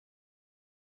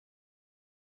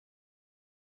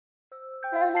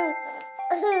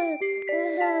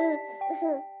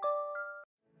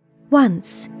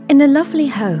Once, in a lovely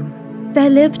home, there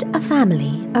lived a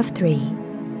family of 3.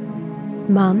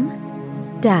 Mum,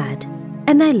 Dad,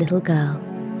 and their little girl.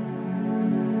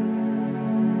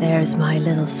 "There's my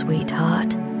little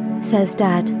sweetheart," says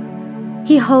Dad.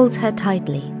 He holds her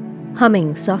tightly,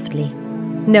 humming softly,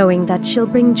 knowing that she'll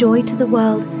bring joy to the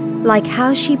world like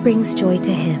how she brings joy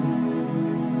to him.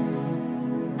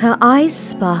 Her eyes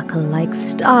sparkle like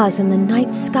stars in the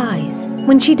night skies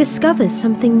when she discovers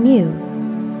something new.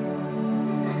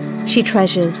 She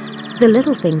treasures the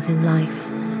little things in life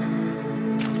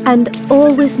and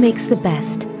always makes the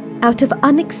best out of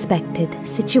unexpected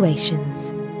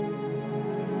situations.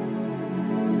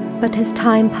 But as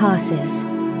time passes,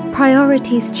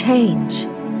 priorities change.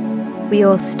 We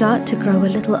all start to grow a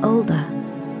little older,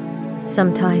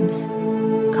 sometimes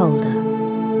colder.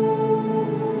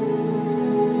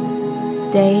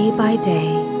 Day by day,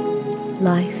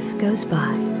 life goes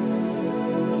by.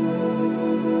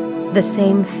 The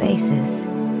same faces,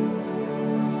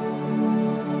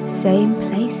 same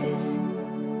places,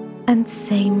 and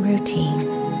same routine.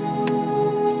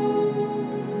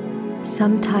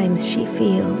 Sometimes she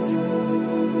feels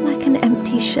like an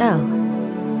empty shell,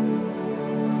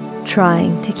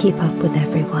 trying to keep up with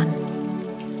everyone.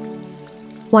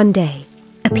 One day,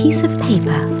 a piece of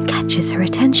paper catches her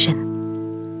attention.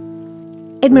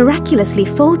 It miraculously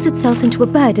folds itself into a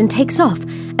bird and takes off,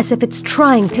 as if it's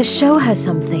trying to show her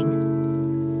something.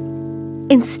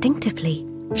 Instinctively,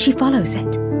 she follows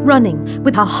it, running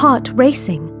with her heart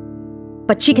racing.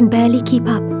 But she can barely keep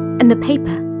up, and the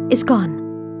paper is gone.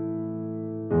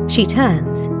 She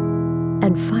turns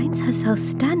and finds herself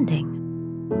standing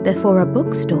before a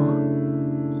bookstore.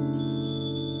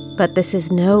 But this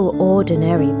is no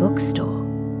ordinary bookstore.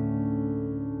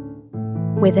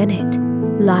 Within it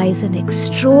lies an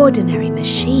extraordinary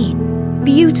machine,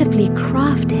 beautifully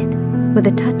crafted with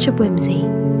a touch of whimsy.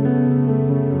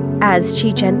 As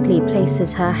she gently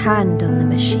places her hand on the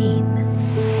machine,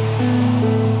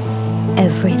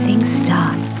 everything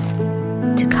starts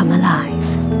to come alive.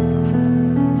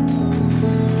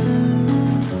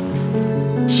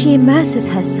 She immerses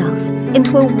herself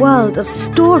into a world of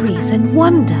stories and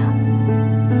wonder.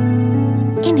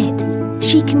 In it,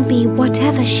 she can be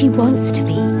whatever she wants to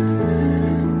be.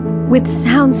 With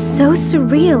sounds so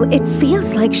surreal, it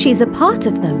feels like she's a part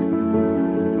of them,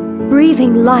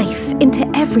 breathing life into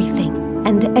everything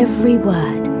and every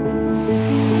word.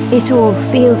 It all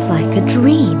feels like a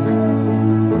dream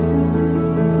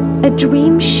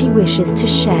she wishes to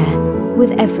share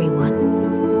with everyone,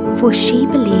 for she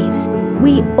believes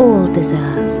we all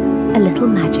deserve a little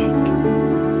magic.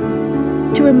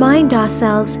 To remind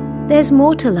ourselves there's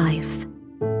more to life,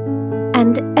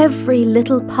 and every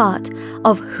little part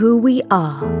of who we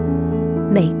are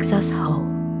makes us whole.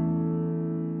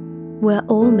 We're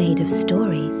all made of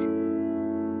stories.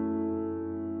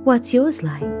 What's yours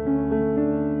like?